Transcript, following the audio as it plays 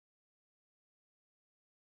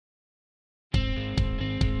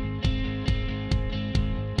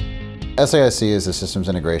SAIC is a systems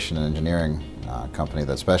integration and engineering company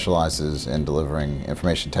that specializes in delivering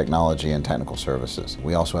information technology and technical services.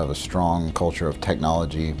 We also have a strong culture of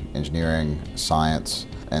technology, engineering, science,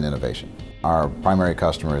 and innovation. Our primary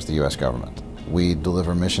customer is the U.S. government. We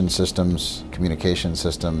deliver mission systems, communication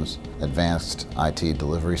systems, advanced IT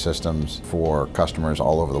delivery systems for customers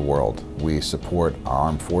all over the world. We support our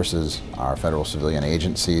armed forces, our federal civilian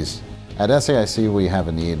agencies. At SAIC, we have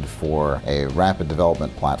a need for a rapid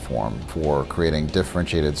development platform for creating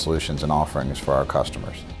differentiated solutions and offerings for our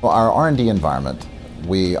customers. Well, our R&D environment,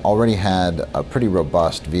 we already had a pretty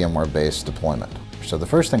robust VMware-based deployment. So the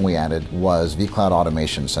first thing we added was vCloud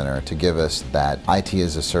Automation Center to give us that IT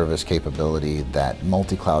as a service capability, that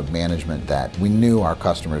multi-cloud management that we knew our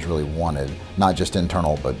customers really wanted, not just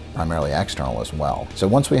internal, but primarily external as well. So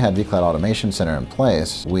once we had vCloud Automation Center in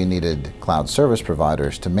place, we needed cloud service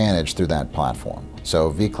providers to manage through that platform.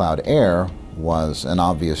 So vCloud Air was an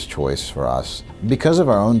obvious choice for us. Because of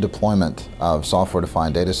our own deployment of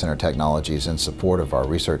software-defined data center technologies in support of our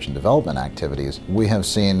research and development activities, we have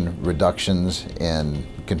seen reductions in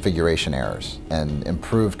configuration errors and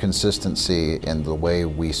improved consistency in the way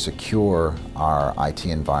we secure our IT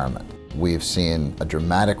environment. We've seen a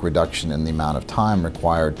dramatic reduction in the amount of time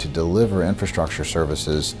required to deliver infrastructure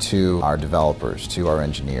services to our developers, to our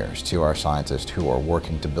engineers, to our scientists who are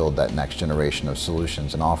working to build that next generation of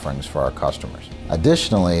solutions and offerings for our customers.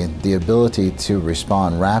 Additionally, the ability to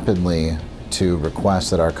respond rapidly to requests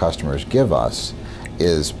that our customers give us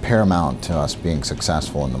is paramount to us being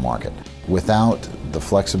successful in the market. Without the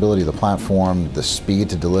flexibility of the platform, the speed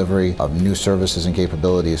to delivery of new services and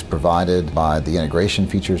capabilities provided by the integration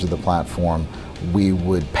features of the platform, we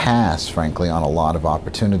would pass, frankly, on a lot of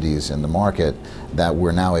opportunities in the market that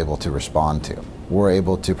we're now able to respond to. We're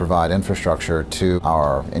able to provide infrastructure to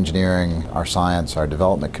our engineering, our science, our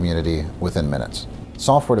development community within minutes.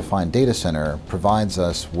 Software-defined data center provides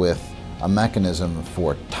us with a mechanism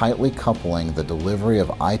for tightly coupling the delivery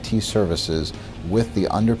of IT services with the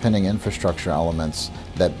underpinning infrastructure elements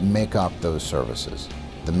that make up those services.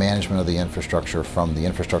 The management of the infrastructure from the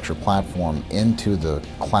infrastructure platform into the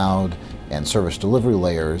cloud and service delivery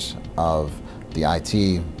layers of the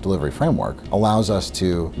IT delivery framework allows us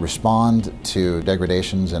to respond to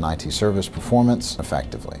degradations in IT service performance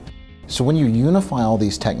effectively. So when you unify all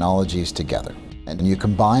these technologies together, and you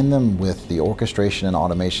combine them with the orchestration and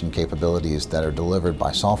automation capabilities that are delivered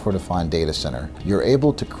by software-defined data center, you're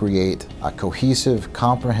able to create a cohesive,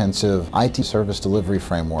 comprehensive IT service delivery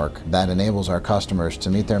framework that enables our customers to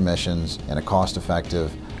meet their missions in a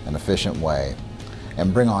cost-effective and efficient way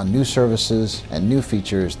and bring on new services and new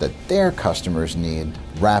features that their customers need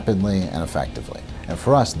rapidly and effectively. And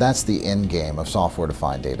for us, that's the end game of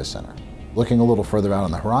software-defined data center. Looking a little further out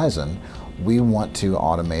on the horizon, we want to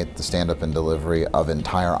automate the stand-up and delivery of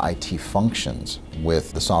entire IT functions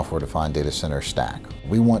with the software-defined data center stack.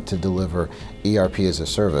 We want to deliver ERP as a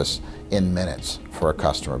service in minutes for a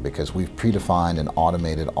customer because we've predefined and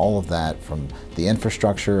automated all of that from the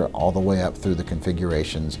infrastructure all the way up through the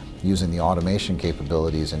configurations using the automation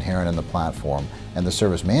capabilities inherent in the platform and the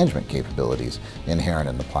service management capabilities inherent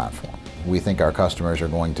in the platform. We think our customers are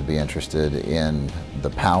going to be interested in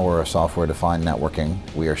the power of software-defined networking.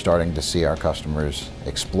 We are starting to see our customers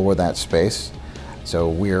explore that space. So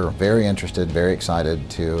we're very interested, very excited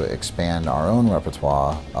to expand our own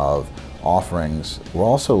repertoire of offerings. We're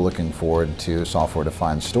also looking forward to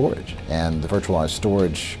software-defined storage and the virtualized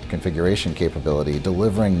storage configuration capability,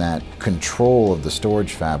 delivering that control of the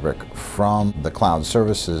storage fabric from the cloud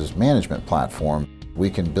services management platform. We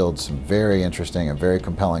can build some very interesting and very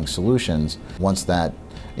compelling solutions once that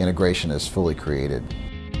integration is fully created.